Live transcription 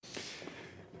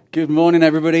Good morning,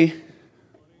 everybody.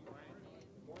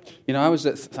 You know,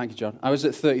 thank you, John. I was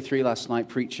at 33 last night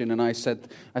preaching, and I said,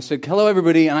 hello,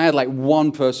 everybody, and I had like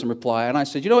one person reply, and I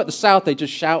said, you know, at the South, they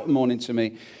just shout morning to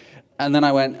me. And then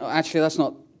I went, actually, that's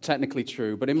not technically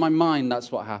true, but in my mind,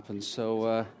 that's what happens.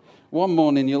 So one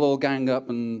morning, you'll all gang up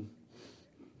and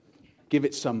give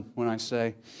it some when I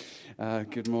say,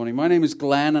 good morning. My name is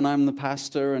Glenn, and I'm the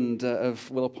pastor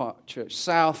of Willow Park Church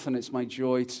South, and it's my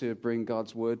joy to bring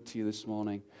God's word to you this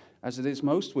morning, as it is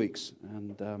most weeks,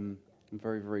 and I'm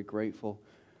very, very grateful.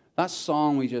 That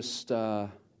song we just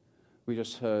heard,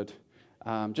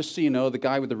 just so you know, the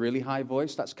guy with the really high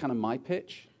voice, that's kind of my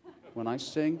pitch when I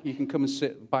sing. You can come and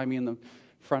sit by me in the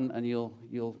front, and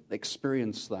you'll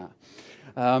experience that.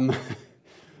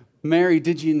 Mary,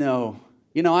 did you know?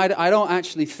 You know, I don't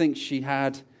actually think she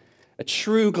had a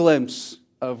true glimpse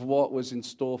of what was in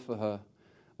store for her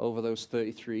over those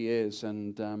 33 years.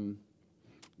 And,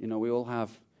 you know, we all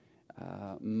have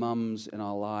mums in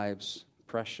our lives,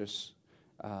 precious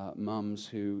mums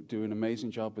who do an amazing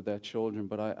job with their children.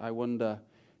 But I wonder,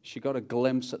 she got a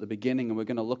glimpse at the beginning, and we're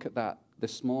going to look at that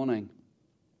this morning.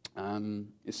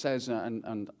 It says,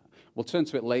 and we'll turn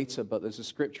to it later, but there's a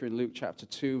scripture in Luke chapter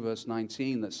 2, verse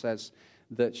 19 that says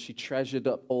that she treasured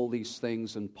up all these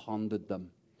things and pondered them.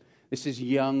 This is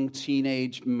young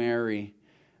teenage Mary.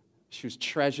 She was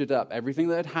treasured up. Everything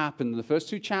that had happened in the first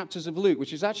two chapters of Luke,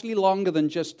 which is actually longer than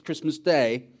just Christmas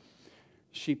Day,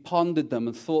 she pondered them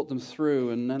and thought them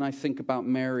through. And then I think about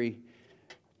Mary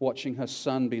watching her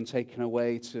son being taken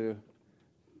away to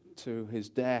his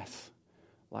death.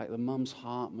 Like the mum's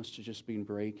heart must have just been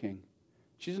breaking.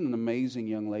 She's an amazing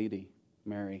young lady,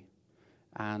 Mary.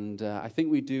 And I think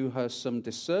we do her some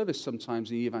disservice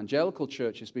sometimes in the evangelical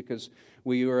churches because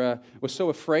we're so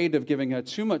afraid of giving her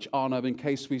too much honor in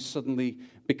case we suddenly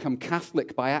become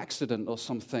Catholic by accident or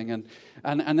something. And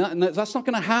that's not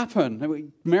going to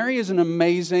happen. Mary is an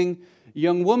amazing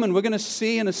young woman. We're going to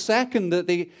see in a second that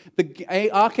the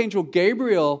Archangel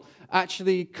Gabriel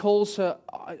actually calls her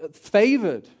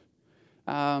favored.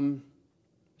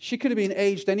 She could have been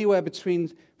aged anywhere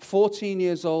between 14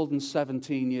 years old and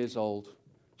 17 years old.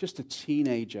 Just a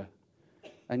teenager,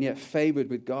 and yet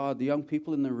favored with God. The young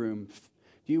people in the room,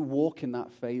 do you walk in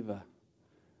that favor?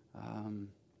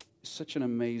 It's such an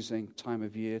amazing time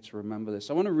of year to remember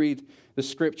this. I want to read the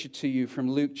scripture to you from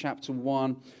Luke chapter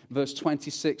 1, verse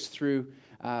 26 through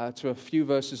to a few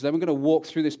verses. Then we're going to walk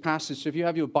through this passage. So if you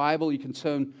have your Bible, you can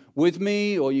turn with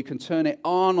me, or you can turn it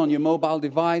on your mobile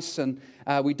device. And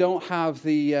we don't have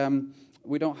the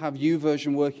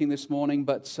YouVersion working this morning,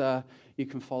 but you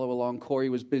can follow along. Corey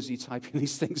was busy typing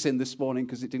these things in this morning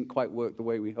because it didn't quite work the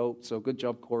way we hoped. So good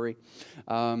job, Corey.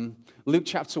 Luke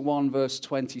chapter 1, verse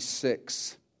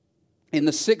 26. In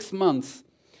the 6th month,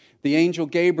 the angel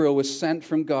Gabriel was sent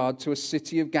from God to a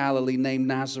city of Galilee named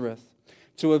Nazareth,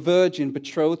 to a virgin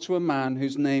betrothed to a man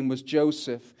whose name was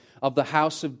Joseph, of the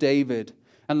house of David.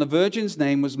 And the virgin's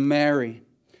name was Mary.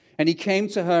 And he came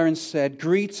to her and said,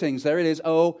 "Greetings," there it is,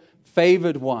 "O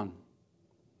favored one.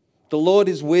 The Lord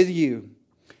is with you."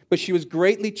 But she was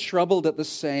greatly troubled at the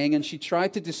saying, and she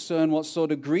tried to discern what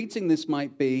sort of greeting this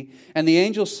might be. And the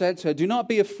angel said to her, "Do not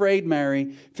be afraid,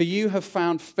 Mary, for you have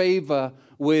found favor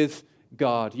with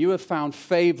God." You have found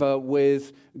favor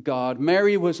with God.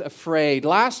 Mary was afraid.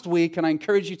 Last week, and I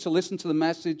encourage you to listen to the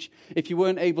message if you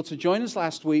weren't able to join us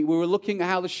last week, we were looking at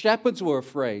how the shepherds were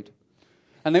afraid.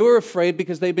 And they were afraid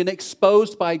because they'd been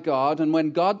exposed by God. And when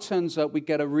God turns up, we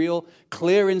get a real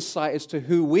clear insight as to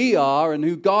who we are and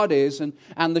who God is.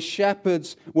 And the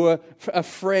shepherds were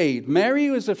afraid. Mary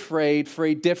was afraid for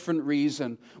a different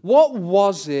reason. What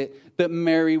was it that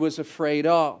Mary was afraid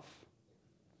of?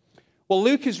 Well,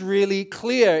 Luke is really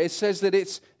clear. It says that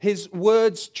his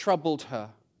words troubled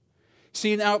her.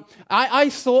 See, now, I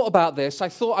thought about this.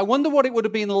 I wonder what it would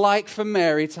have been like for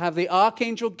Mary to have the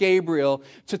Archangel Gabriel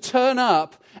to turn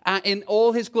up in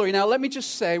all his glory. Now, let me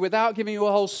just say, without giving you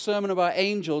a whole sermon about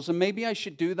angels, and maybe I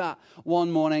should do that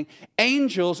one morning,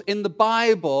 angels in the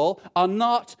Bible are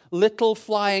not little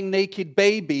flying naked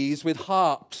babies with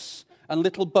harps and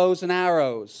little bows and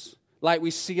arrows like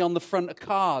we see on the front of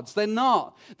cards. They're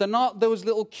not. They're not those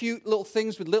little cute little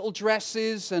things with little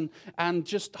dresses and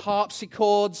just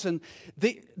harpsichords. And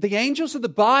the angels of the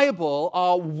Bible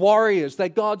are warriors. They're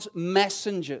God's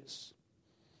messengers.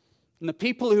 And the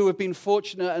people who have been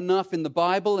fortunate enough in the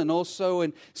Bible and also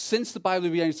since the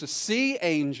Bible began to see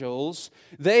angels,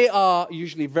 they are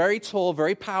usually very tall,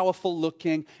 very powerful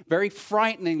looking, very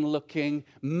frightening looking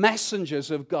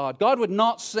messengers of God. God would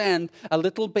not send a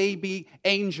little baby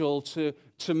angel to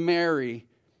Mary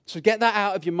So get that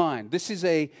out of your mind. This is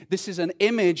an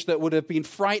image that would have been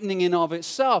frightening in of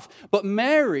itself. But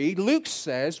Mary, Luke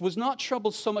says, was not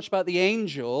troubled so much about the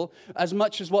angel as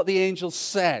much as what the angel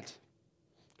said.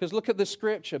 Because look at the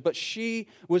scripture. But she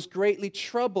was greatly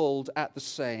troubled at the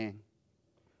saying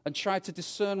and tried to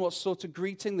discern what sort of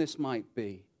greeting this might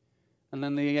be. And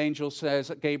then the angel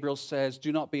says, Gabriel says,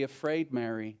 do not be afraid,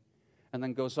 Mary. And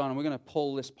then goes on, and we're going to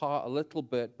pull this part a little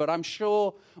bit. But I'm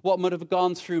sure what would have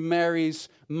gone through Mary's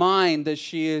mind as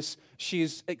she is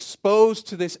exposed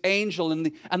to this angel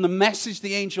and the message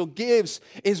the angel gives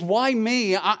is, why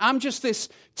me? I'm just this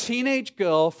teenage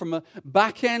girl from a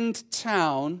back-end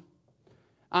town.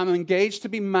 I'm engaged to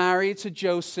be married to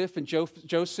Joseph, and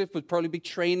Joseph would probably be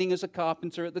training as a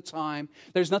carpenter at the time.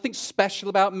 There's nothing special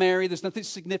about Mary. There's nothing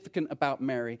significant about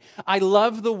Mary. I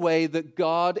love the way that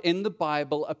God in the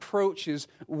Bible approaches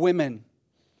women.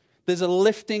 There's a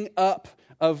lifting up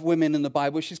of women in the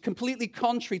Bible, which is completely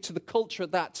contrary to the culture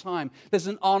at that time. There's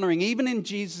an honoring. Even in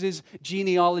Jesus'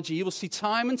 genealogy, you will see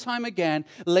time and time again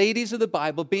ladies of the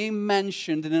Bible being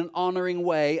mentioned in an honoring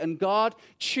way. And God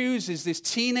chooses this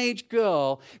teenage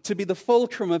girl to be the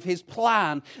fulcrum of his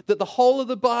plan that the whole of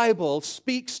the Bible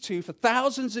speaks to for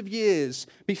thousands of years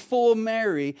before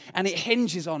Mary, and it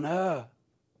hinges on her.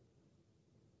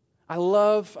 I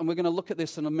love, and we're going to look at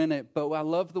this in a minute, but I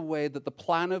love the way that the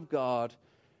plan of God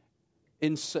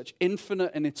in such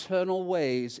infinite and eternal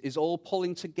ways is all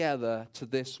pulling together to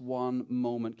this one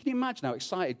moment. Can you imagine how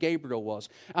excited Gabriel was?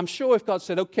 I'm sure if God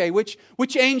said, okay, which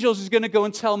angels is going to go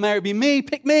and tell Mary, be me,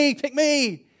 pick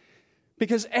me.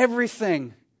 Because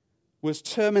everything was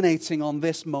terminating on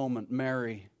this moment.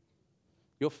 Mary,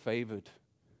 you're favored.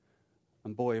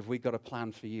 And boy, have we got a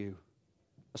plan for you.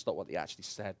 That's not what they actually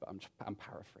said, but I'm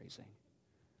paraphrasing.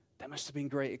 There must have been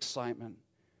great excitement.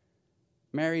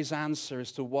 Mary's answer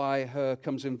as to why her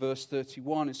comes in verse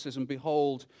 31. It says, and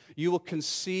behold, you will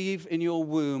conceive in your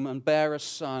womb and bear a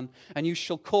son, and you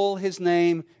shall call his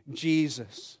name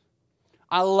Jesus.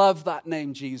 I love that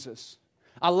name, Jesus.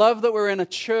 I love that we're in a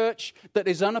church that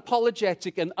is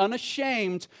unapologetic and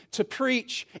unashamed to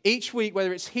preach each week,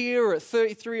 whether it's here or at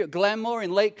 33 at Glenmore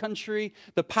in Lake Country,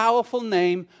 the powerful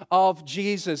name of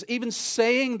Jesus. Even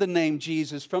saying the name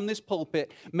Jesus from this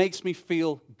pulpit makes me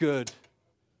feel good.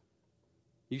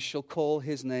 You shall call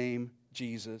his name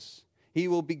Jesus. He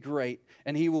will be great,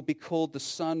 and he will be called the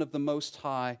Son of the Most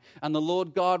High. And the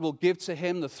Lord God will give to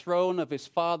him the throne of his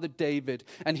father David,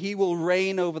 and he will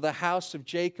reign over the house of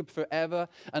Jacob forever,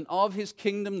 and of his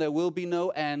kingdom there will be no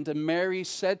end. And Mary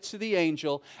said to the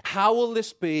angel, how will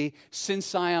this be,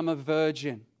 since I am a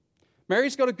virgin?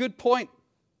 Mary's got a good point.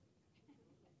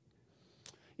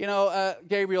 You know,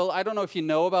 Gabriel, I don't know if you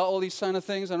know about all these kind of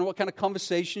things. I don't know what kind of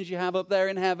conversations you have up there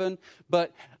in heaven,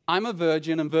 but I'm a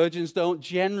virgin, and virgins don't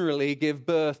generally give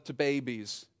birth to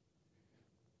babies.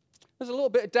 There's a little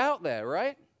bit of doubt there,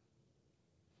 right?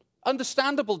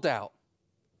 Understandable doubt.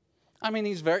 I mean,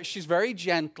 she's very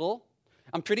gentle.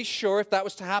 I'm pretty sure if that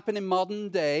was to happen in modern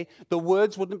day, the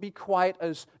words wouldn't be quite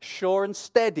as sure and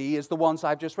steady as the ones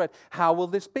I've just read. How will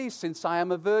this be, since I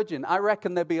am a virgin? I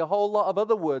reckon there'd be a whole lot of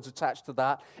other words attached to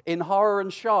that in horror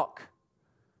and shock.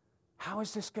 How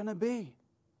is this going to be?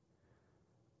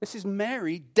 This is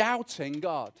Mary doubting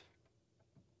God.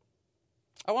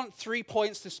 I want 3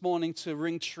 points this morning to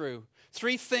ring true.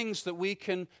 3 things that we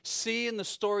can see in the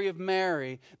story of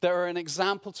Mary that are an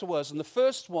example to us. And the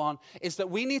first one is that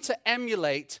we need to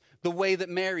emulate the way that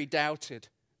Mary doubted.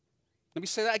 Let me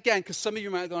say that again, because some of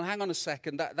you might go, hang on a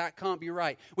second, that can't be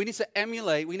right. We need to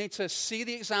emulate, we need to see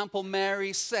the example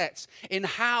Mary sets in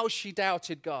how she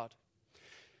doubted God.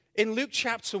 In Luke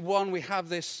chapter 1, we have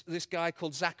this guy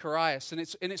called Zacharias, and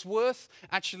it's worth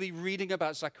actually reading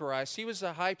about Zacharias. He was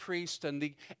a high priest, and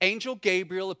the angel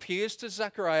Gabriel appears to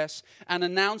Zacharias and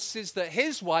announces that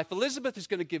his wife, Elizabeth, is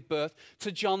going to give birth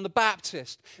to John the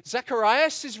Baptist.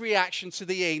 Zacharias' reaction to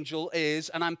the angel is,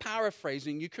 and I'm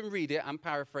paraphrasing, you can read it, I'm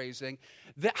paraphrasing,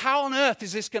 that how on earth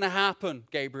is this going to happen,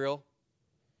 Gabriel?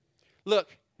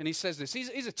 Look, and he says this.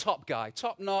 He's a top guy,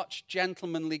 top-notch,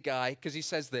 gentlemanly guy, because he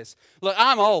says this. Look,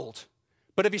 I'm old,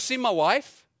 but have you seen my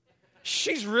wife?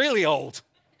 She's really old.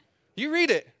 You read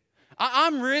it.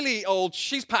 I'm really old.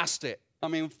 She's past it. I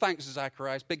mean, thanks,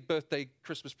 Zacharias. Big birthday,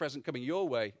 Christmas present coming your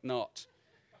way. Not.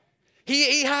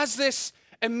 He has this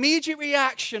immediate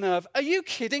reaction of, are you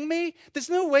kidding me? There's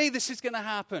no way this is going to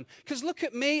happen. Because look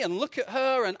at me and look at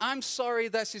her, and I'm sorry,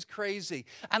 this is crazy.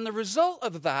 And the result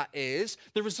of that is,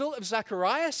 the result of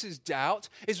Zacharias' doubt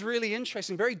is really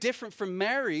interesting, very different from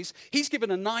Mary's. He's given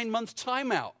a 9-month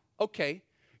timeout. Okay,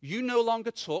 you no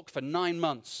longer talk for 9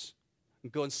 months.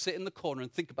 And go and sit in the corner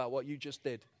and think about what you just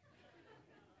did.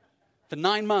 For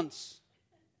 9 months.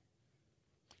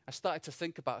 I started to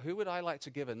think about who would I like to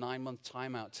give a 9-month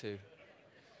timeout to?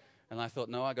 And I thought,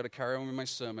 no, I got to carry on with my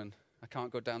sermon. I can't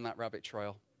go down that rabbit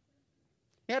trail.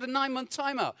 He had a 9-month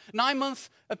timeout. 9 months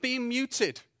of being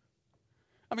muted.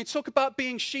 I mean, talk about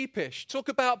being sheepish. Talk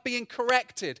about being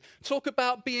corrected. Talk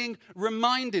about being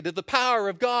reminded of the power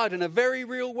of God in a very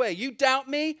real way. You doubt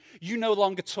me, you no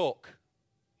longer talk.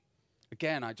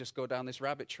 Again, I just go down this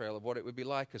rabbit trail of what it would be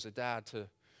like as a dad to,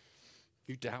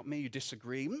 you doubt me, you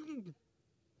disagree.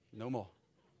 No more.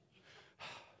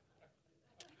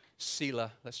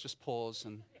 Selah, let's just pause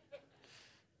and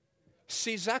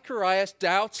see. Zacharias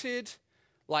doubted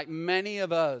like many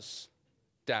of us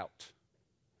doubt.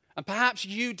 And perhaps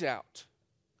you doubt.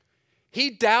 He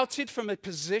doubted from a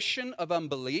position of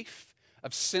unbelief,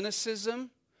 of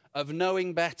cynicism, of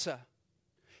knowing better.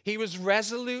 He was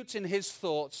resolute in his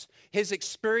thoughts. His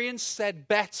experience said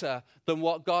better than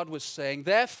what God was saying.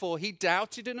 Therefore, he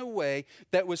doubted in a way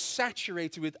that was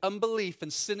saturated with unbelief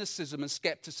and cynicism and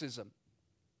skepticism.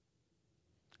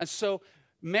 And so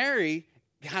Mary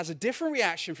has a different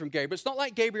reaction from Gabriel. It's not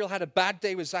like Gabriel had a bad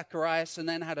day with Zacharias and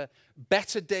then had a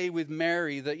better day with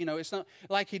Mary. That, it's not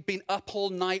like he'd been up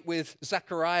all night with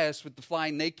Zacharias with the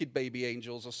flying naked baby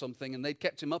angels or something, and they'd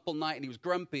kept him up all night and he was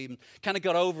grumpy and kind of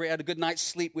got over it, had a good night's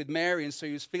sleep with Mary, and so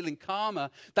he was feeling calmer.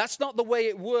 That's not the way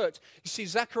it worked. You see,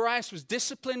 Zacharias was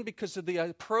disciplined because of the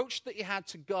approach that he had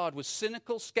to God was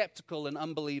cynical, skeptical, and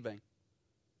unbelieving.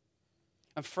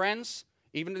 And friends,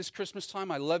 even at this Christmas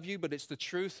time, I love you, but it's the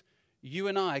truth. You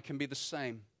and I can be the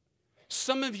same.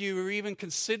 Some of you are even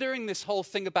considering this whole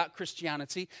thing about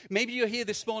Christianity. Maybe you're here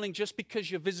this morning just because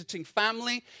you're visiting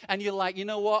family and you're like, you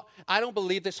know what? I don't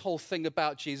believe this whole thing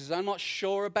about Jesus. I'm not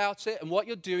sure about it. And what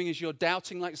you're doing is you're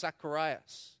doubting like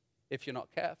Zacharias if you're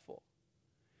not careful.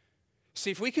 See,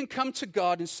 if we can come to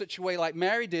God in such a way like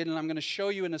Mary did, and I'm going to show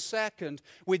you in a second,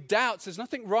 with doubts, there's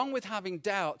nothing wrong with having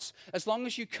doubts as long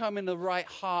as you come in the right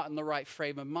heart and the right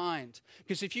frame of mind.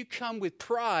 Because if you come with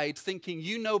pride, thinking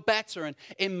you know better, and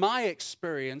in my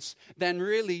experience, then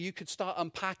really you could start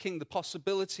unpacking the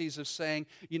possibilities of saying,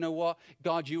 you know what,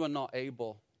 God, you are not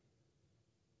able.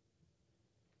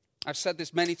 I've said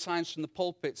this many times from the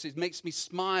pulpits. It makes me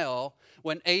smile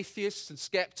when atheists and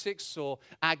skeptics or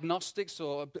agnostics,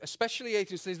 or especially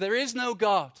atheists, say there is no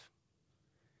God.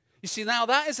 You see, now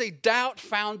that is a doubt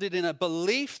founded in a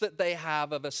belief that they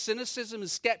have of a cynicism and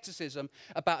skepticism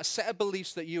about a set of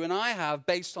beliefs that you and I have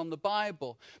based on the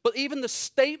Bible. But even the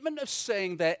statement of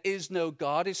saying there is no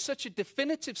God is such a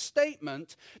definitive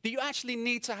statement that you actually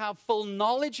need to have full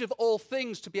knowledge of all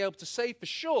things to be able to say for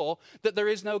sure that there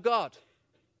is no God.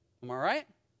 Am I right?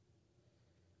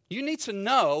 You need to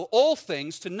know all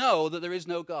things to know that there is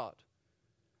no God,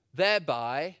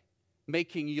 thereby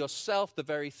making yourself the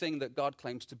very thing that God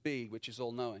claims to be, which is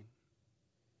all-knowing.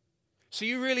 So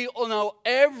you really know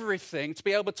everything to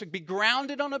be able to be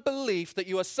grounded on a belief that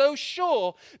you are so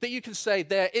sure that you can say,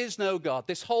 there is no God.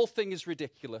 This whole thing is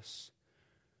ridiculous.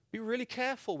 Be really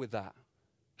careful with that,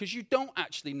 because you don't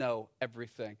actually know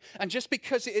everything. And just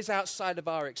because it is outside of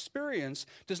our experience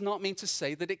does not mean to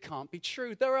say that it can't be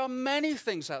true. There are many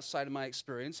things outside of my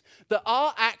experience that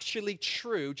are actually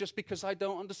true just because I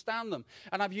don't understand them.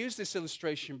 And I've used this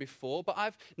illustration before, but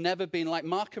I've never been like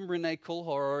Mark and Renee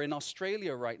Kulhor are in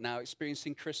Australia right now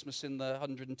experiencing Christmas in the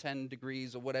 110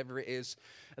 degrees or whatever it is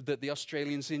that the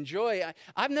Australians enjoy.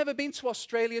 I've never been to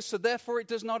Australia, so therefore it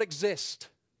does not exist.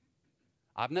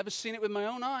 I've never seen it with my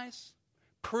own eyes.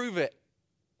 Prove it.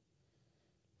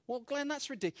 Well, Glenn, that's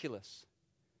ridiculous.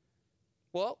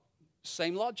 Well,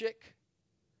 same logic.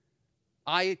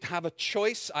 I have a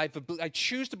choice. I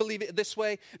choose to believe it this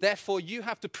way. Therefore, you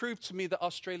have to prove to me that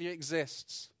Australia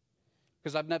exists,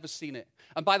 because I've never seen it.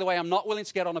 And by the way, I'm not willing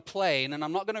to get on a plane, and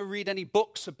I'm not going to read any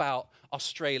books about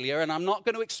Australia, and I'm not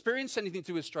going to experience anything to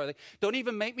do with Australia. Don't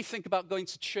even make me think about going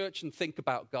to church and think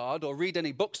about God, or read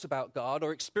any books about God,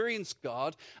 or experience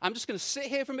God. I'm just going to sit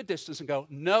here from a distance and go,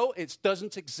 no, it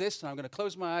doesn't exist, and I'm going to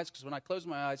close my eyes, because when I close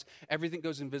my eyes, everything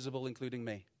goes invisible, including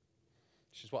me,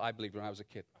 which is what I believed when I was a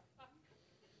kid.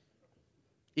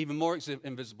 Even more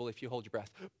invisible if you hold your breath.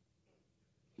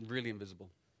 Really invisible.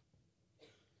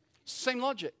 Same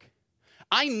logic.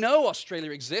 I know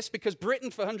Australia exists because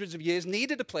Britain for hundreds of years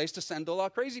needed a place to send all our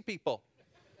crazy people.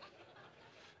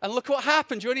 And look what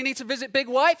happened. You only need to visit Big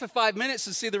White for 5 minutes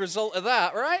and see the result of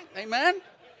that, right? Amen?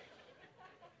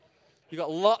 You've got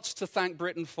lots to thank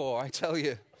Britain for, I tell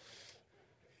you.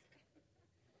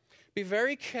 Be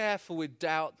very careful with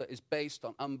doubt that is based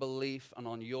on unbelief and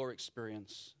on your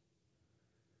experience.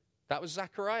 That was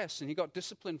Zacharias, and he got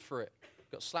disciplined for it.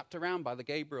 Got slapped around by the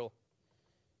Gabriel.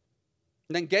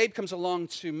 And then Gabe comes along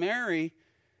to Mary,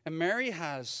 and Mary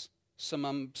has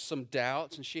some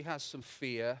doubt, and she has some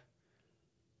fear.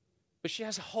 But she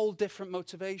has a whole different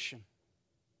motivation.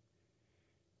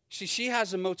 She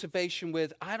has a motivation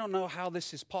with, I don't know how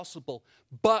this is possible,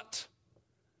 but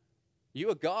you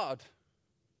are God.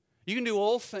 You can do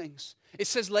all things. It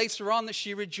says later on that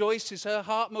she rejoices. Her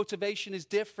heart motivation is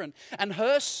different. And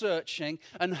her searching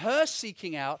and her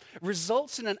seeking out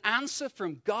results in an answer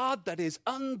from God that is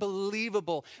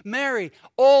unbelievable. Mary,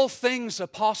 all things are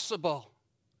possible.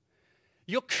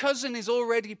 Your cousin is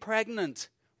already pregnant.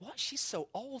 What? She's so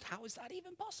old. How is that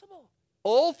even possible?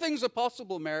 All things are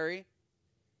possible, Mary.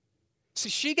 See,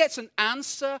 she gets an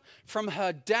answer from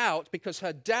her doubt because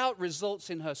her doubt results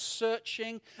in her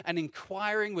searching and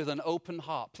inquiring with an open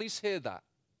heart. Please hear that.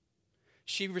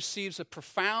 She receives a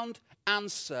profound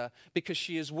answer because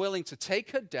she is willing to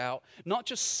take her doubt, not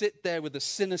just sit there with a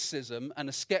cynicism and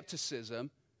a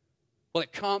skepticism. Well,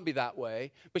 it can't be that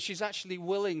way. But she's actually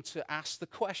willing to ask the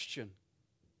question,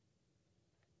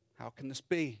 how can this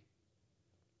be?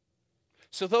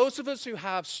 So those of us who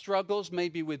have struggles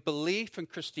maybe with belief and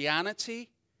Christianity,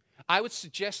 I would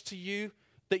suggest to you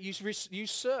that you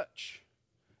search.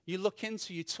 You look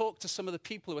into, you talk to some of the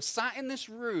people who are sat in this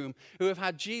room who have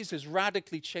had Jesus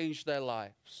radically change their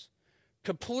lives.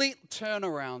 Complete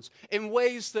turnarounds in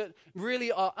ways that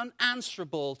really are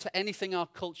unanswerable to anything our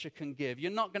culture can give.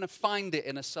 You're not going to find it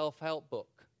in a self-help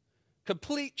book.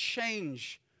 Complete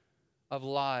change of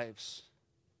lives.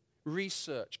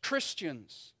 Research.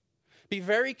 Christians. Be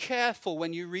very careful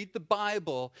when you read the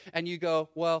Bible and you go,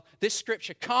 well, this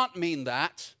scripture can't mean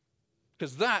that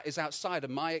because that is outside of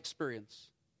my experience.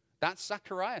 That's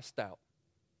Zacharias' doubt.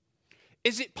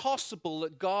 Is it possible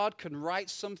that God can write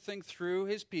something through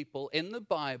his people in the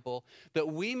Bible that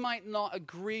we might not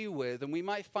agree with and we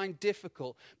might find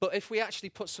difficult, but if we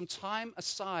actually put some time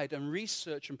aside and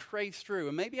research and pray through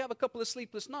and maybe have a couple of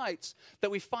sleepless nights, that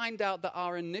we find out that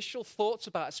our initial thoughts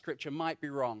about a scripture might be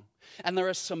wrong? And there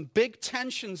are some big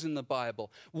tensions in the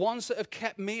Bible, ones that have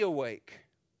kept me awake.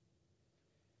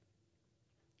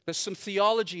 There's some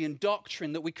theology and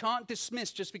doctrine that we can't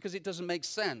dismiss just because it doesn't make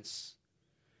sense.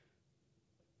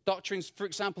 Doctrines, for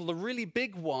example, the really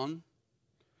big one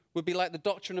would be like the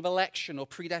doctrine of election or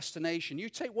predestination. You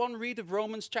take one read of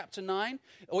Romans chapter 9,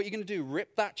 what you're going to do,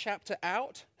 rip that chapter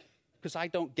out because I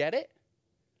don't get it?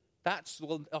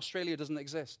 Well, Australia doesn't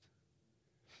exist.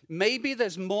 Maybe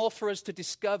there's more for us to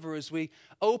discover as we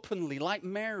openly, like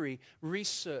Mary,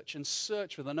 research and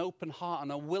search with an open heart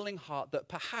and a willing heart that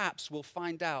perhaps we'll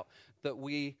find out that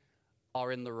we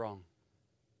are in the wrong.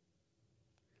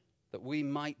 That we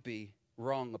might be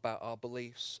wrong about our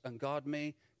beliefs, and God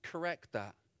may correct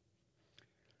that.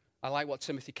 I like what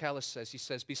Timothy Keller says. He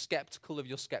says, be skeptical of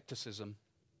your skepticism.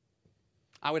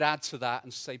 I would add to that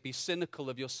and say, be cynical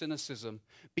of your cynicism.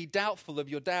 Be doubtful of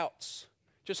your doubts.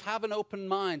 Just have an open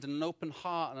mind and an open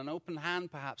heart and an open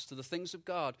hand, perhaps, to the things of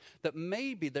God, that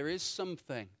maybe there is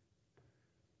something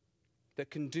that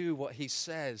can do what he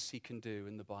says he can do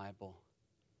in the Bible.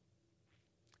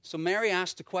 So Mary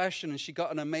asked a question, and she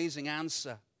got an amazing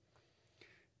answer.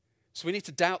 So we need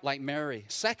to doubt like Mary.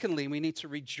 Secondly, we need to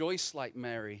rejoice like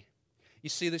Mary. You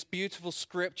see, this beautiful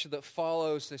scripture that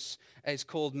follows this is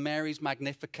called Mary's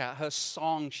Magnificat, her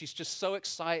song. She's just so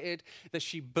excited that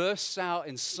she bursts out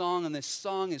in song, and this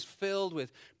song is filled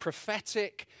with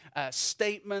prophetic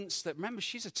statements that, remember,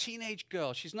 she's a teenage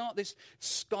girl. She's not this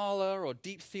scholar or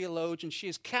deep theologian. She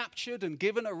is captured and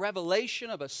given a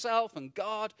revelation of herself and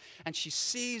God, and she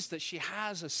sees that she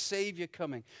has a Savior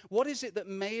coming. What is it that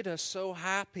made her so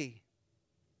happy?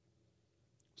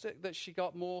 Was it that she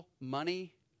got more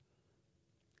money?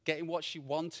 Getting what she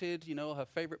wanted, her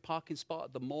favorite parking spot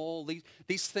at the mall,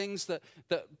 these things that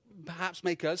perhaps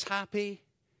make us happy.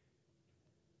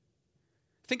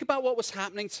 Think about what was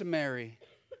happening to Mary.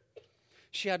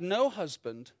 She had no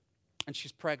husband, and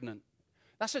she's pregnant.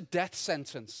 That's a death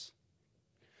sentence.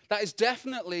 That is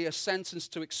definitely a sentence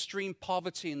to extreme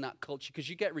poverty in that culture because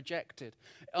you get rejected.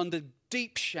 Under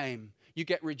deep shame, you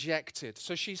get rejected.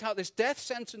 So she's had this death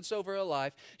sentence over her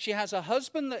life. She has a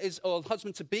husband or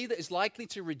husband-to-be that is likely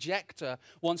to reject her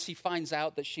once he finds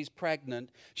out that she's pregnant.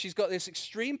 She's got this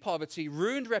extreme poverty,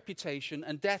 ruined reputation,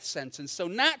 and death sentence. So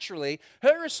naturally,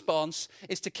 her response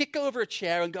is to kick over a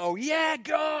chair and go, yeah,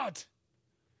 God!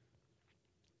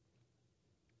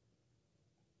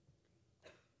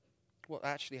 What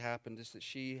actually happened is that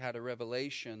she had a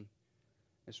revelation,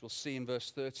 as we'll see in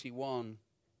verse 31,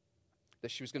 that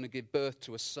she was going to give birth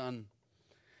to a son.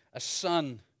 A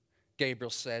son, Gabriel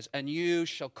says, and you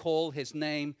shall call his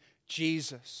name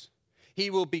Jesus. He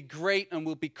will be great and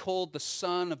will be called the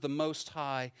Son of the Most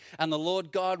High, and the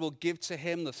Lord God will give to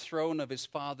him the throne of his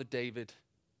father David.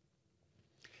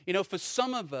 You know, for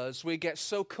some of us, we get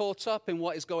so caught up in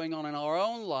what is going on in our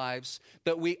own lives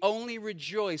that we only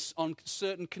rejoice on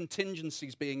certain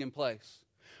contingencies being in place.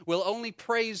 We'll only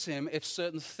praise him if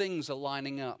certain things are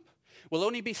lining up. We'll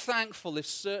only be thankful if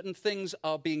certain things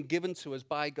are being given to us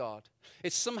by God.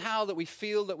 It's somehow that we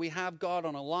feel that we have God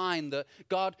on a line, that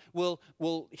God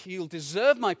he'll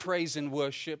deserve my praise and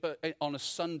worship on a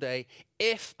Sunday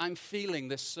if I'm feeling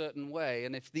this certain way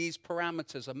and if these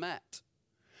parameters are met.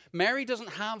 Mary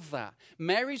doesn't have that.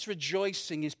 Mary's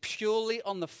rejoicing is purely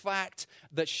on the fact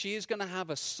that she is going to have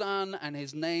a son and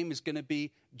his name is going to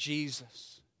be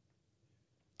Jesus.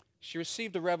 She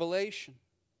received a revelation.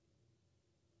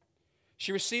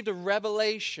 She received a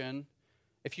revelation,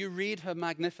 if you read her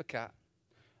Magnificat,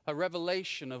 a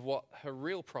revelation of what her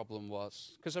real problem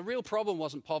was. Because her real problem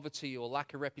wasn't poverty or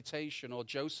lack of reputation or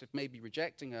Joseph maybe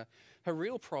rejecting her. Her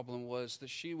real problem was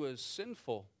that she was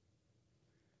sinful.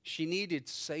 She needed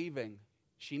saving.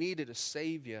 She needed a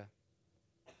savior.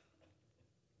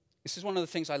 This is one of the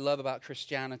things I love about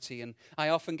Christianity, and I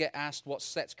often get asked what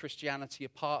sets Christianity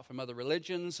apart from other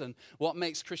religions and what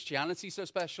makes Christianity so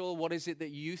special. What is it that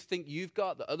you think you've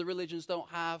got that other religions don't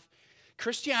have?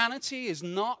 Christianity is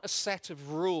not a set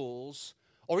of rules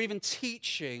or even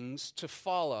teachings to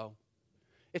follow.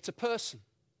 It's a person.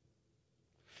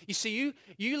 You see,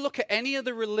 you look at any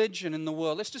other religion in the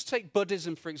world. Let's just take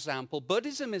Buddhism, for example.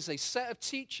 Buddhism is a set of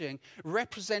teaching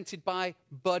represented by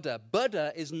Buddha.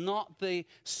 Buddha is not the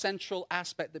central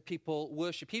aspect that people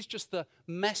worship. He's just the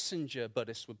messenger,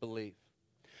 Buddhists would believe.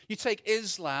 You take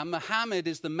Islam, Muhammad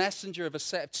is the messenger of a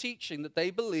set of teaching that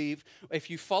they believe if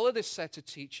you follow this set of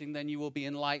teaching, then you will be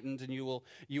enlightened and you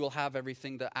will have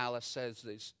everything that Allah says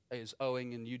is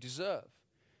owing and you deserve.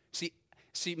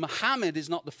 See, Muhammad is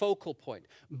not the focal point.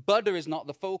 Buddha is not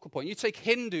the focal point. You take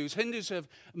Hindus. Hindus have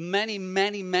many,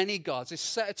 many, many gods. This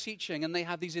set of teaching, and they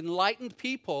have these enlightened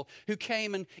people who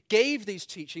came and gave these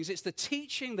teachings. It's the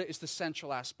teaching that is the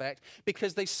central aspect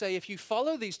because they say if you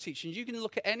follow these teachings, you can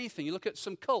look at anything. You look at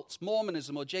some cults,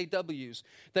 Mormonism or JWs,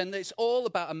 then it's all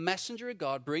about a messenger of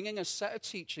God bringing a set of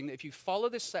teaching that if you follow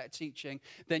this set of teaching,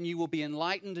 then you will be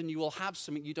enlightened and you will have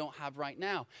something you don't have right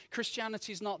now.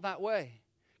 Christianity is not that way.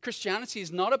 Christianity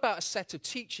is not about a set of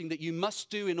teaching that you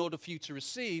must do in order for you to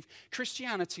receive.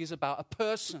 Christianity is about a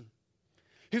person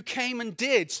who came and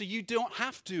did so you don't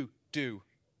have to do.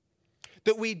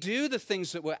 That we do the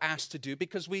things that we're asked to do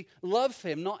because we love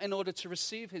him, not in order to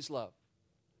receive his love.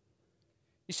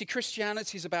 You see,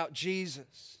 Christianity is about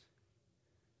Jesus.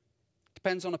 It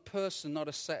depends on a person, not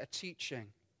a set of teaching.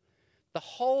 The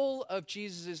whole of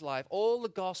Jesus' life, all the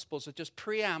Gospels are just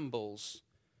preambles.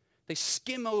 They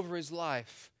skim over his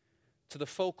life to the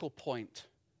focal point,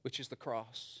 which is the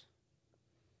cross.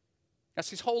 That's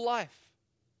his whole life,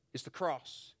 is the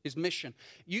cross, his mission.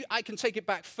 I can take it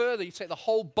back further. You take the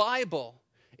whole Bible,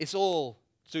 it's all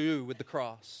to do with the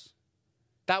cross.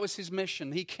 That was his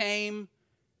mission. He came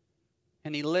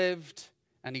and he lived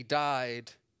and he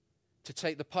died to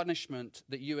take the punishment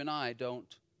that you and I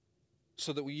don't,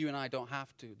 so that you and I don't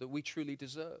have to, that we truly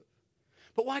deserve.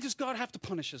 But why does God have to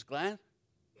punish us, Glenn?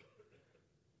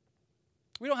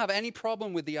 We don't have any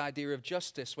problem with the idea of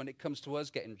justice when it comes to us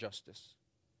getting justice.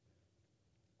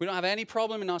 We don't have any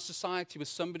problem in our society with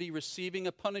somebody receiving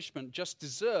a punishment just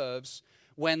deserves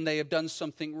when they have done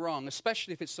something wrong,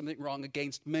 especially if it's something wrong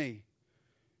against me.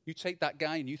 You take that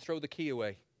guy and you throw the key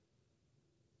away.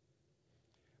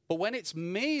 But when it's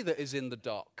me that is in the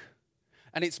dock,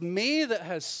 and it's me that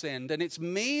has sinned, and it's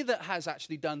me that has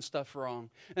actually done stuff wrong,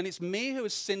 and it's me who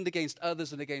has sinned against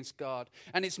others and against God,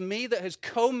 and it's me that has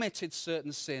committed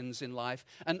certain sins in life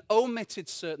and omitted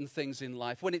certain things in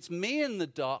life. When it's me in the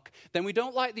dock, then we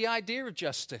don't like the idea of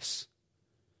justice.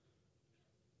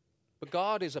 But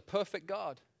God is a perfect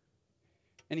God,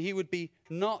 and he would be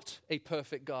not a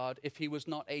perfect God if he was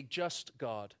not a just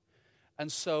God. And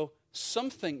so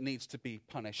something needs to be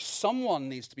punished. Someone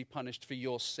needs to be punished for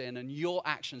your sin and your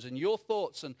actions and your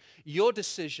thoughts and your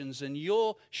decisions and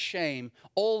your shame.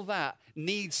 All that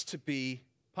needs to be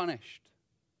punished.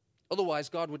 Otherwise,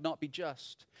 God would not be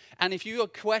just. And if you are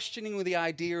questioning with the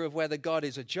idea of whether God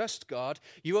is a just God,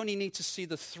 you only need to see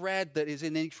the thread that is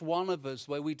in each one of us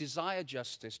where we desire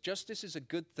justice. Justice is a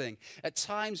good thing. At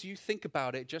times, you think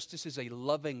about it, justice is a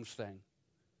loving thing.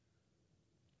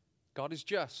 God is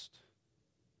just.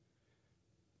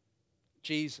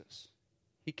 Jesus,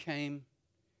 he came and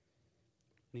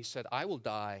he said, I will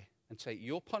die and take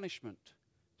your punishment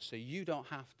so you don't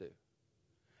have to.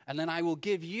 And then I will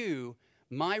give you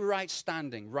my right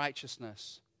standing,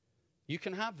 righteousness. You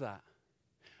can have that.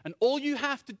 And all you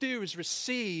have to do is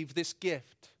receive this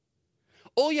gift.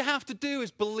 All you have to do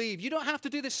is believe. You don't have to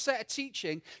do this set of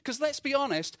teaching, because let's be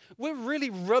honest, we're really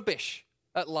rubbish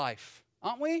at life,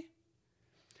 aren't we?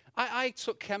 I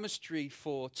took chemistry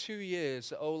for 2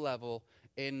 years at O-level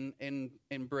in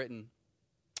Britain.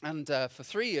 And for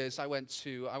 3 years, I went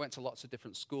to lots of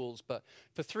different schools. But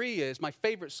for 3 years, my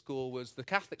favorite school was the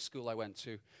Catholic school I went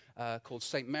to, called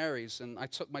St. Mary's. And I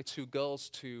took my 2 girls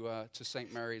to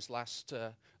St. Mary's last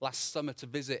summer to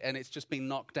visit. And it's just been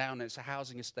knocked down. And it's a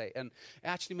housing estate. And it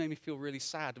actually made me feel really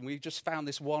sad. And we just found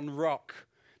this one rock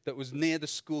that was near the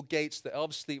school gates that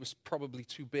obviously it was probably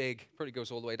too big. Probably goes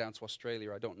all the way down to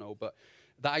Australia, I don't know. But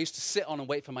that I used to sit on and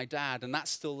wait for my dad, and that's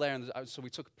still there. And so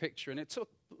we took a picture, and it took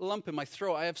a lump in my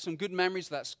throat. I have some good memories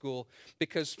of that school,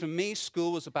 because for me,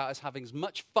 school was about us having as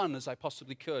much fun as I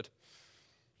possibly could,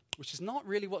 which is not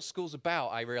really what school's about,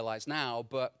 I realize now.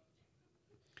 But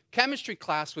chemistry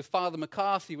class with Father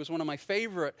McCarthy was one of my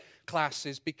favorite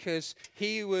classes, because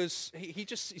he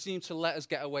just seemed to let us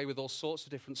get away with all sorts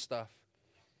of different stuff.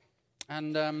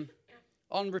 And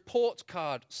on report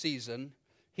card season,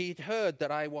 he'd heard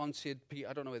that I wanted,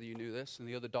 I don't know whether you knew this, and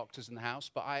the other doctors in the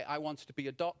house, but I wanted to be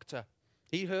a doctor.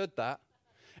 He heard that.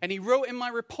 And he wrote in my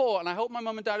report, and I hope my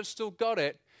mum and dad have still got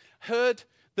it, heard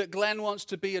that Glenn wants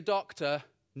to be a doctor,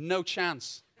 no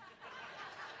chance.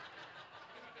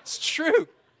 It's true.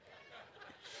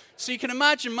 So you can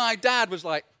imagine my dad was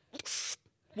like,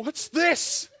 what's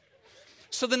this?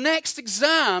 So the next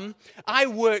exam, I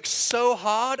worked so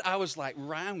hard. I was like,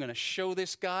 right, I'm going to show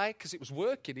this guy, because it was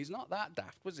working. He's not that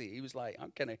daft, was he? He was like,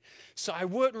 I'm going to. So I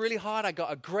worked really hard. I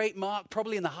got a great mark,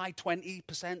 probably in the high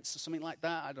 20% or something like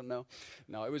that. I don't know.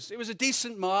 No, it was a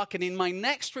decent mark. And in my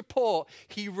next report,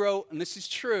 he wrote, and this is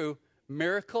true,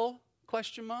 miracle, ? I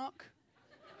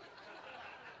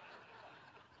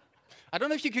don't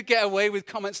know if you could get away with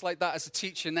comments like that as a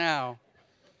teacher now.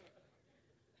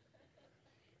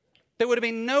 There would have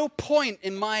been no point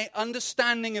in my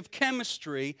understanding of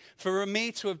chemistry for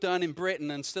me to have done in Britain,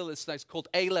 and still it's called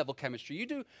A-level chemistry. You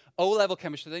do O-level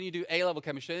chemistry, then you do A-level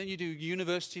chemistry, then you do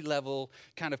university-level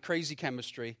kind of crazy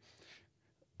chemistry.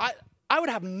 I would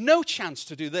have no chance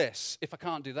to do this if I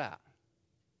can't do that.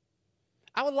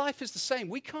 Our life is the same.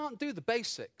 We can't do the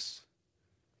basics.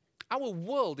 Our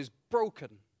world is broken.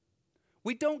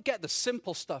 We don't get the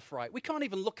simple stuff right. We can't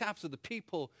even look after the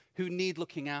people who need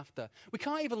looking after. We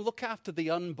can't even look after the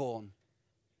unborn.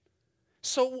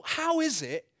 So how is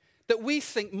it that we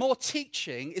think more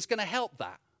teaching is going to help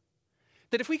that?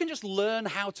 That if we can just learn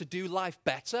how to do life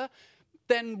better,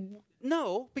 then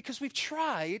no, because we've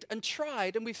tried, and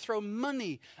we've thrown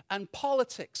money and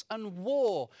politics and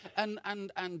war and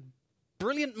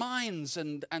brilliant minds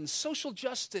and social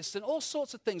justice and all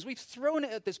sorts of things. We've thrown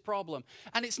it at this problem,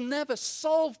 and it's never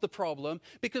solved the problem,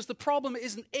 because the problem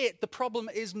isn't it. The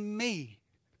problem is me,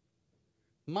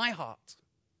 my heart,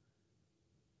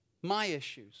 my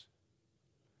issues.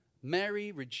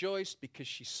 Mary rejoiced because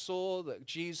she saw that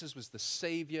Jesus was the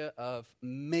Savior of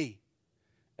me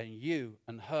and you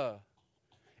and her.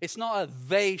 It's not a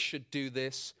they should do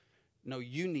this. No,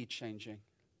 you need changing.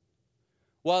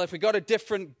 Well, if we got a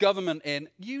different government in,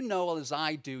 you know as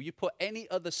I do, you put any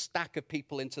other stack of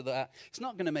people into that, it's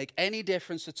not going to make any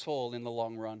difference at all in the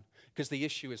long run, because the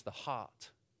issue is the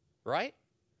heart, right?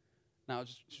 Now,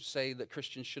 just say that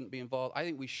Christians shouldn't be involved. I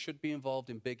think we should be involved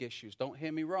in big issues. Don't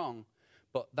hear me wrong,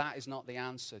 but that is not the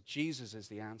answer. Jesus is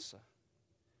the answer.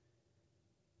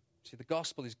 See, the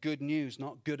gospel is good news,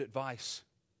 not good advice.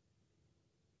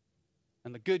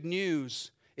 And the good news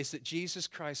is that Jesus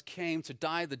Christ came to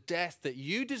die the death that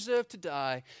you deserve to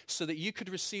die, so that you could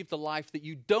receive the life that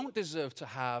you don't deserve to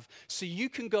have, so you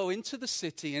can go into the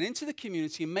city and into the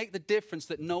community and make the difference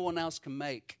that no one else can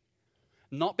make.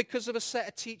 Not because of a set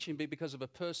of teaching, but because of a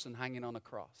person hanging on a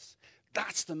cross.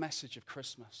 That's the message of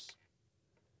Christmas.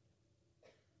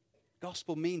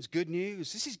 Gospel means good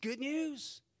news. This is good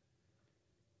news.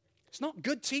 It's not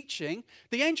good teaching.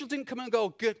 The angel didn't come and go,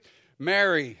 good,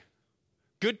 Mary,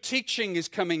 good teaching is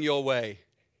coming your way.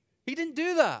 He didn't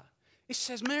do that. He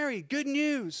says, Mary, good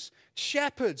news.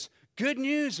 Shepherds, good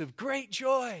news of great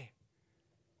joy.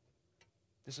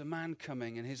 There's a man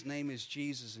coming, and his name is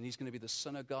Jesus, and he's going to be the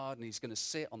Son of God, and he's going to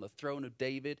sit on the throne of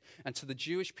David. And to the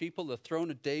Jewish people, the throne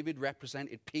of David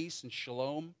represented peace and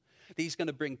shalom. He's going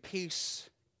to bring peace.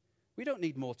 We don't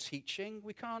need more teaching.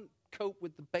 We can't cope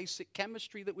with the basic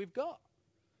chemistry that we've got.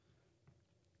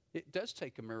 It does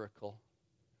take a miracle.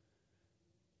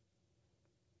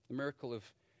 The miracle of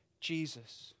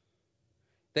Jesus.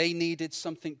 They needed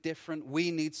something different.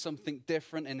 We need something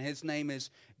different, and his name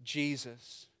is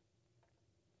Jesus.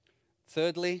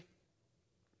 Thirdly,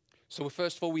 So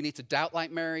first of all, we need to doubt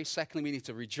like Mary. Secondly, we need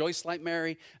to rejoice like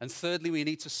Mary. And thirdly, we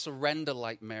need to surrender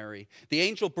like Mary. The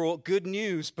angel brought good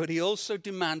news, but he also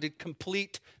demanded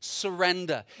complete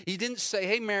surrender. He didn't say,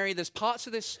 hey, Mary, there's parts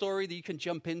of this story that you can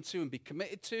jump into and be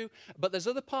committed to, but there's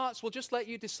other parts, we'll just let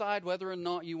you decide whether or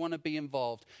not you want to be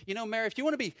involved. You know, Mary, if you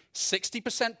want to be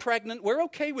 60% pregnant, we're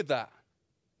okay with that.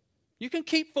 You can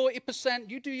keep 40%,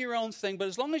 you do your own thing, but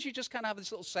as long as you just kind of have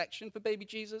this little section for baby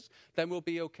Jesus, then we'll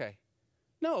be okay.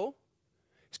 No,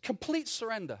 it's complete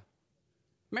surrender.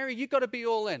 Mary, you got to be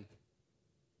all in.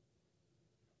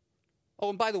 Oh,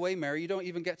 and by the way, Mary, you don't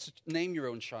even get to name your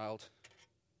own child.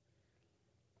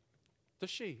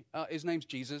 Does she? His name's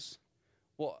Jesus.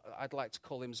 Well, I'd like to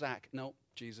call him Zach. No,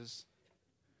 Jesus.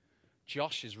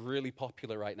 Josh is really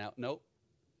popular right now. No,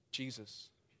 Jesus.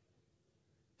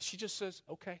 She just says,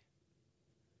 okay.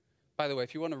 By the way,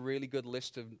 if you want a really good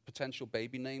list of potential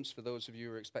baby names for those of you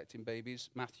who are expecting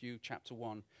babies, Matthew chapter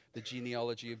 1, the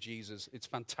genealogy of Jesus. It's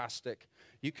fantastic.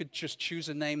 You could just choose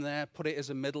a name there, put it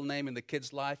as a middle name in the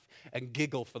kid's life, and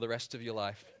giggle for the rest of your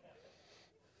life.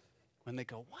 When they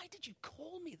go, why did you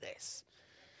call me this?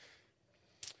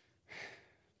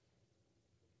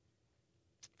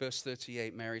 Verse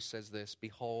 38, Mary says this,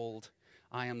 behold,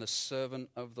 I am the servant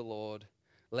of the Lord.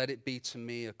 Let it be to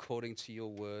me according to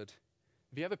your word.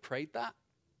 Have you ever prayed that?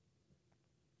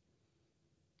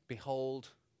 Behold,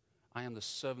 I am the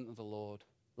servant of the Lord.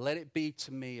 Let it be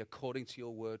to me according to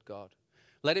your word, God.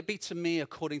 Let it be to me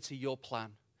according to your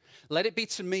plan. Let it be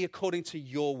to me according to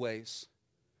your ways.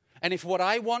 And if what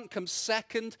I want comes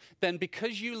second, then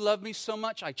because you love me so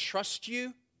much, I trust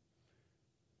you.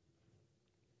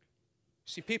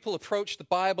 See, people approach the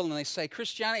Bible and they say,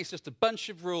 Christianity is just a bunch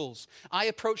of rules. I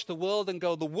approach the world and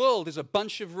go, the world is a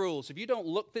bunch of rules. If you don't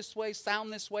look this way,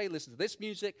 sound this way, listen to this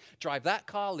music, drive that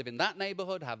car, live in that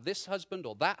neighborhood, have this husband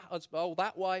or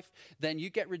that wife, then you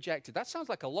get rejected. That sounds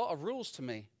like a lot of rules to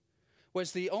me.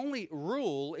 Whereas the only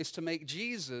rule is to make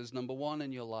Jesus number one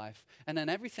in your life. And then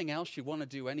everything else you want to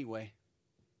do anyway.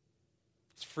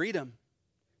 It's freedom.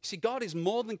 See, God is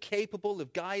more than capable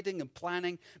of guiding and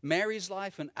planning Mary's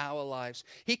life and our lives.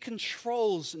 He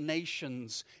controls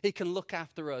nations. He can look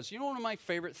after us. You know, one of my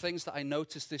favorite things that I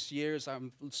noticed this year as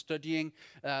I'm studying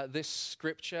this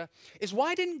scripture is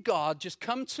why didn't God just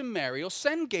come to Mary or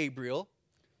send Gabriel,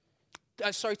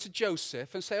 to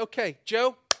Joseph and say, okay,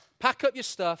 Joe, pack up your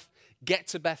stuff, get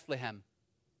to Bethlehem.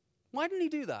 Why didn't he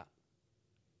do that?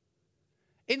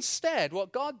 Instead,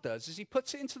 what God does is he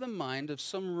puts it into the mind of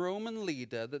some Roman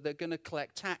leader that they're going to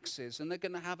collect taxes and they're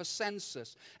going to have a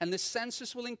census. And this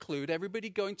census will include everybody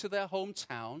going to their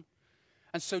hometown.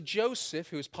 And so Joseph,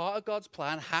 who is part of God's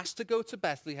plan, has to go to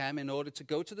Bethlehem in order to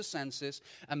go to the census.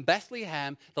 And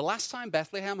Bethlehem, the last time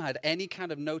Bethlehem had any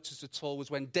kind of notice at all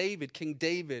was when King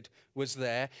David was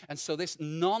there. And so this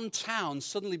non-town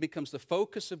suddenly becomes the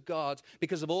focus of God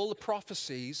because of all the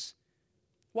prophecies.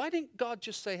 Why didn't God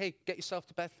just say, hey, get yourself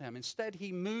to Bethlehem? Instead,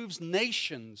 he moves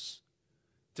nations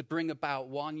to bring about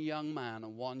one young man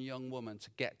and one young woman to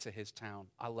get to his town.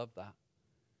 I love that.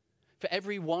 For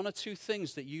every one or two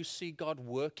things that you see God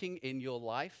working in your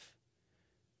life,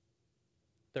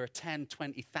 there are 10,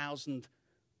 20,000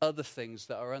 other things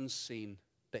that are unseen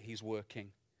that he's working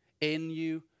in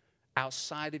you,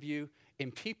 outside of you,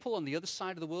 in people on the other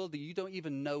side of the world that you don't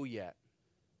even know yet.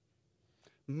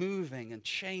 Moving and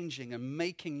changing and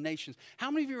making nations.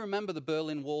 How many of you remember the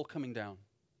Berlin Wall coming down?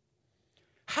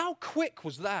 How quick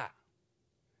was that?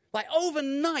 Like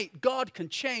overnight, God can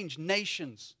change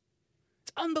nations.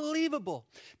 It's unbelievable.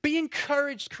 Be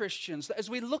encouraged, Christians, that as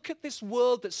we look at this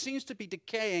world that seems to be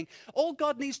decaying, all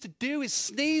God needs to do is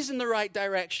sneeze in the right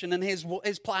direction and his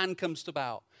plan comes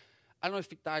about. I don't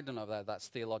know if that's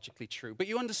theologically true, but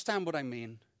you understand what I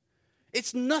mean.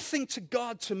 It's nothing to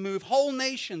God to move whole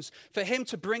nations for him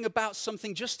to bring about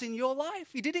something just in your life.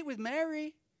 He did it with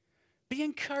Mary. Be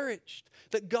encouraged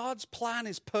that God's plan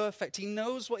is perfect. He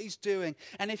knows what he's doing.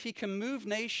 And if he can move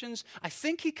nations, I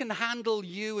think he can handle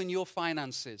you and your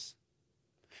finances.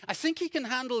 I think he can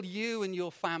handle you and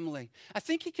your family. I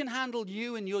think he can handle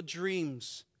you and your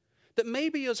dreams. That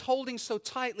maybe us holding so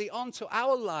tightly onto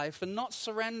our life and not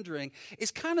surrendering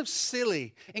is kind of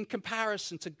silly in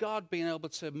comparison to God being able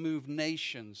to move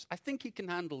nations. I think he can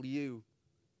handle you.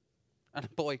 And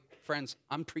boy, friends,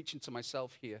 I'm preaching to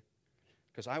myself here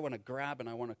because I want to grab and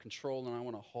I want to control and I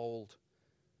want to hold.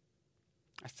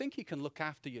 I think he can look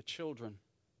after your children.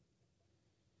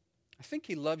 I think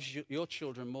he loves your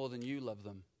children more than you love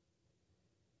them.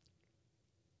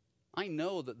 I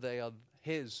know that they are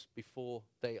his before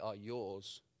they are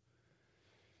yours.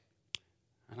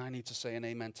 And I need to say an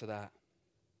amen to that.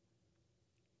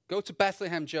 Go to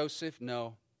Bethlehem, Joseph?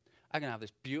 No. I'm going to have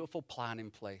this beautiful plan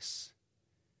in place.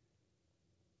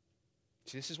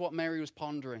 See, this is what Mary was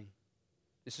pondering.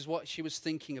 This is what she was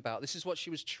thinking about. This is what she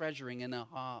was treasuring in her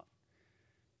heart.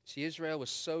 See, Israel was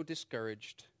so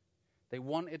discouraged. They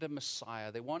wanted a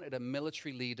Messiah. They wanted a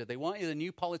military leader. They wanted a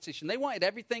new politician. They wanted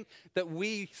everything that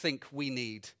we think we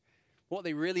need. What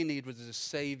they really need was a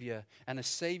Savior, and a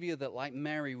Savior that, like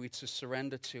Mary, we're to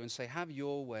surrender to and say, have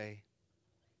your way.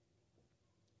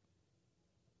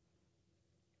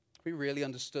 If we really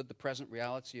understood the present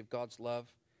reality of God's love,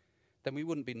 then we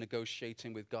wouldn't be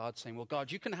negotiating with God, saying, well,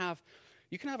 God, you can have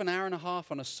an hour and a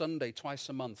half on a Sunday twice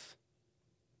a month.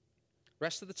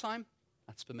 Rest of the time,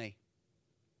 that's for me.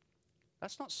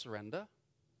 That's not surrender.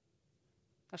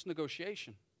 That's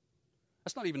negotiation.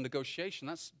 That's not even negotiation.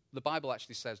 That's, the Bible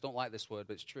actually says, don't like this word,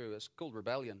 but it's true. It's called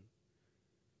rebellion.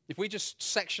 If we just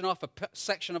section off a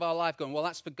section of our life going, well,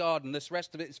 that's for God and this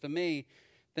rest of it is for me,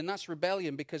 then that's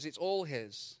rebellion because it's all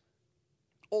his.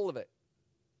 All of it.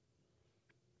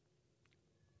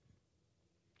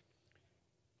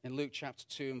 In Luke chapter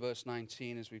 2 and verse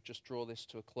 19, as we just draw this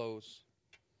to a close,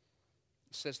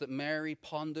 it says that Mary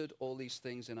pondered all these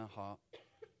things in her heart.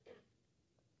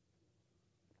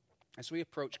 As we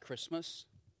approach Christmas,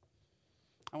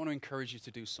 I want to encourage you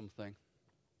to do something.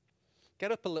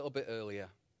 Get up a little bit earlier.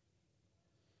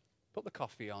 Put the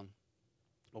coffee on,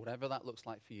 or whatever that looks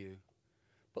like for you.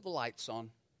 Put the lights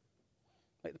on.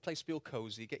 Make the place feel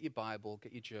cozy. Get your Bible,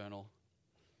 get your journal.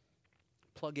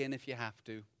 Plug in if you have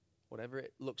to, whatever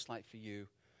it looks like for you,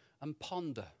 and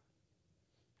ponder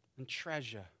and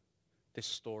treasure this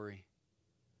story.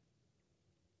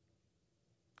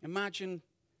 Imagine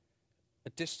a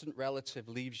distant relative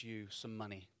leaves you some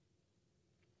money.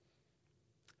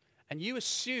 And you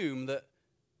assume that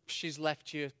she's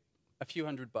left you a few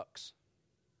 $100.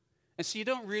 And so you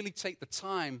don't really take the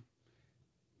time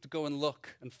to go and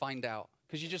look and find out,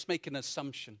 because you just make an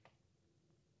assumption.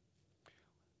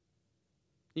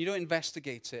 You don't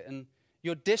investigate it. And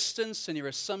your distance and your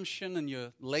assumption and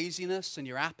your laziness and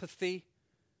your apathy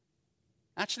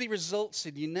actually results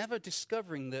in you never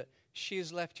discovering that she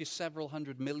has left you several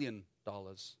 $100 million.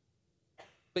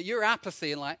 But your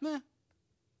apathy and like,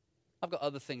 I've got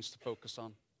other things to focus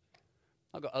on.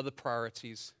 I've got other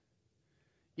priorities.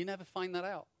 You never find that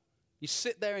out. You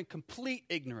sit there in complete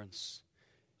ignorance.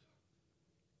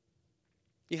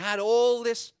 You had all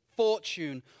this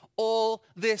fortune, all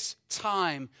this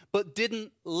time, but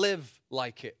didn't live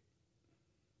like it.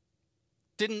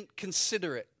 Didn't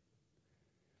consider it.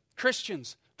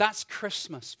 Christians, that's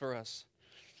Christmas for us.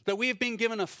 That we have been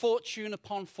given a fortune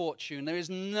upon fortune. There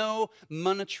is no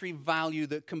monetary value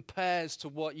that compares to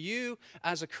what you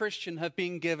as a Christian have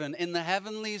been given in the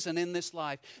heavenlies and in this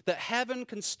life. That heaven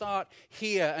can start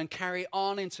here and carry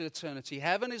on into eternity.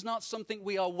 Heaven is not something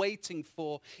we are waiting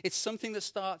for. It's something that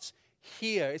starts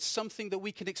here. It's something that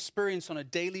we can experience on a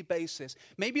daily basis.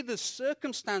 Maybe the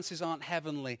circumstances aren't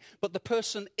heavenly, but the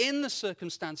person in the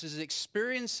circumstances is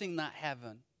experiencing that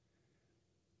heaven.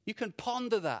 You can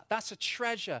ponder that. That's a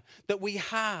treasure that we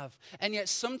have. And yet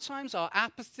sometimes our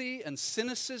apathy and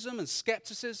cynicism and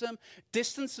skepticism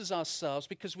distances ourselves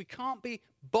because we can't be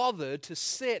bothered to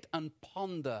sit and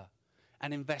ponder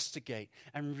and investigate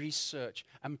and research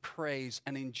and praise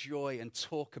and enjoy and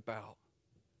talk about.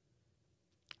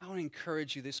 I want to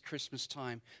encourage you this Christmas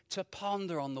time to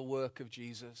ponder on the work of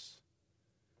Jesus,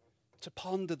 to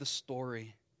ponder the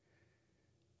story.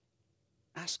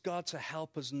 Ask God to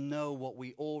help us know what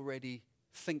we already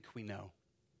think we know.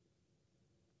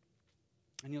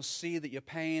 And you'll see that your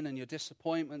pain and your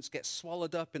disappointments get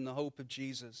swallowed up in the hope of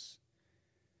Jesus.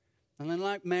 And then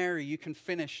like Mary, you can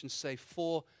finish and say,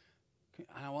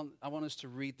 I want us to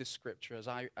read this scripture as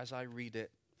I read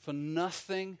it. For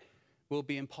nothing will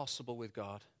be impossible with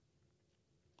God.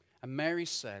 And Mary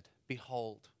said,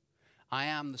 behold, I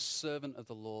am the servant of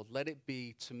the Lord. Let it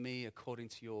be to me according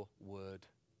to your word.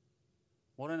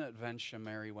 What an adventure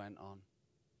Mary went on.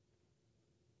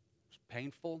 It was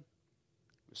painful,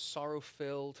 it was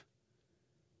sorrow-filled,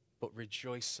 but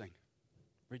rejoicing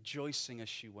as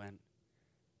she went.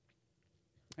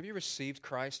 Have you received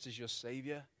Christ as your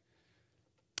Savior?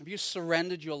 Have you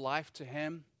surrendered your life to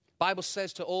Him? The Bible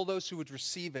says to all those who would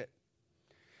receive it,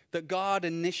 that God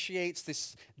initiates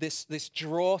this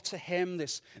draw to Him,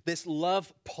 this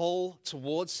love pull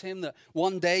towards Him, that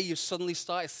one day you suddenly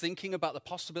started thinking about the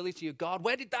possibility of God.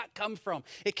 Where did that come from?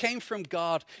 It came from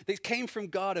God. It came from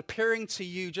God appearing to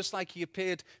you just like He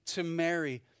appeared to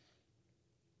Mary.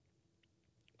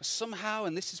 But somehow,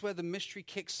 and this is where the mystery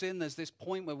kicks in, there's this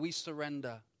point where we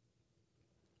surrender.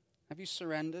 Have you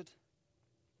surrendered?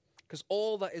 Because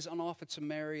all that is on offer to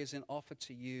Mary is on offer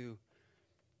to you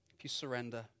if you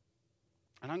surrender.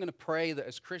 And I'm going to pray that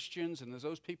as Christians and as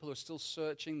those people who are still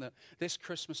searching, that this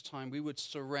Christmas time we would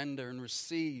surrender and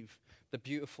receive the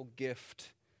beautiful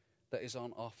gift that is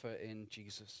on offer in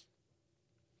Jesus.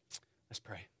 Let's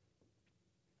pray.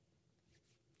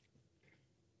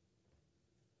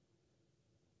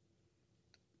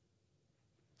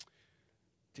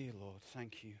 Dear Lord,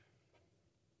 thank you.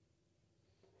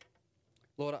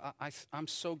 Lord, I'm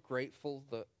so grateful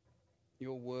that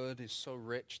your word is so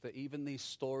rich, that even these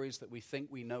stories that we think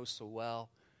we know so well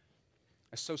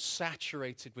are so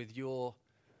saturated with your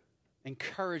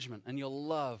encouragement and your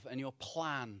love and your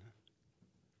plan.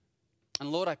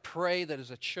 And Lord, I pray that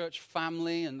as a church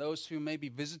family and those who may be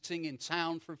visiting in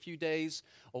town for a few days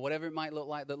or whatever it might look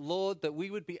like, that Lord, that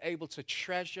we would be able to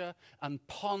treasure and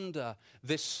ponder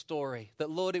this story.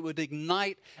 That Lord, it would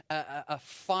ignite a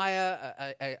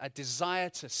fire, a desire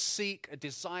to seek, a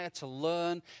desire to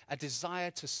learn, a desire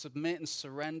to submit and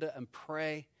surrender and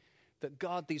pray. That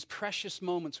God, these precious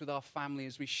moments with our family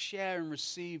as we share and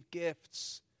receive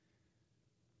gifts,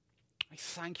 I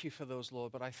thank you for those,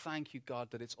 Lord, but I thank you,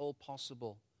 God, that it's all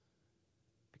possible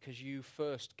because you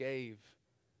first gave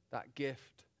that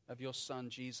gift of your Son,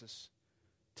 Jesus,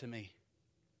 to me.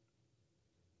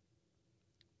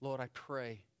 Lord, I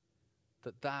pray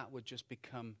that that would just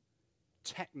become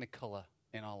technicolor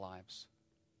in our lives.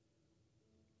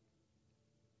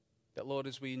 That, Lord,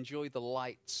 as we enjoy the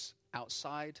lights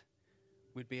outside,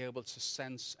 we'd be able to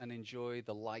sense and enjoy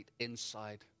the light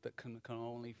inside that can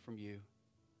only from you.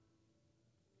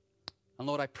 And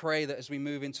Lord, I pray that as we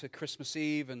move into Christmas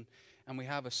Eve and we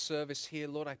have a service here,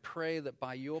 Lord, I pray that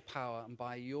by your power and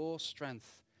by your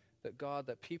strength, that God,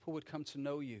 that people would come to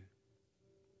know you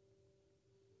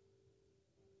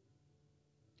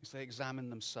as they examine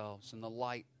themselves in the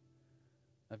light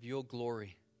of your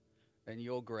glory and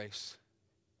your grace.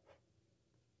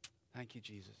 Thank you,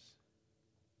 Jesus.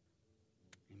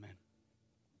 Amen.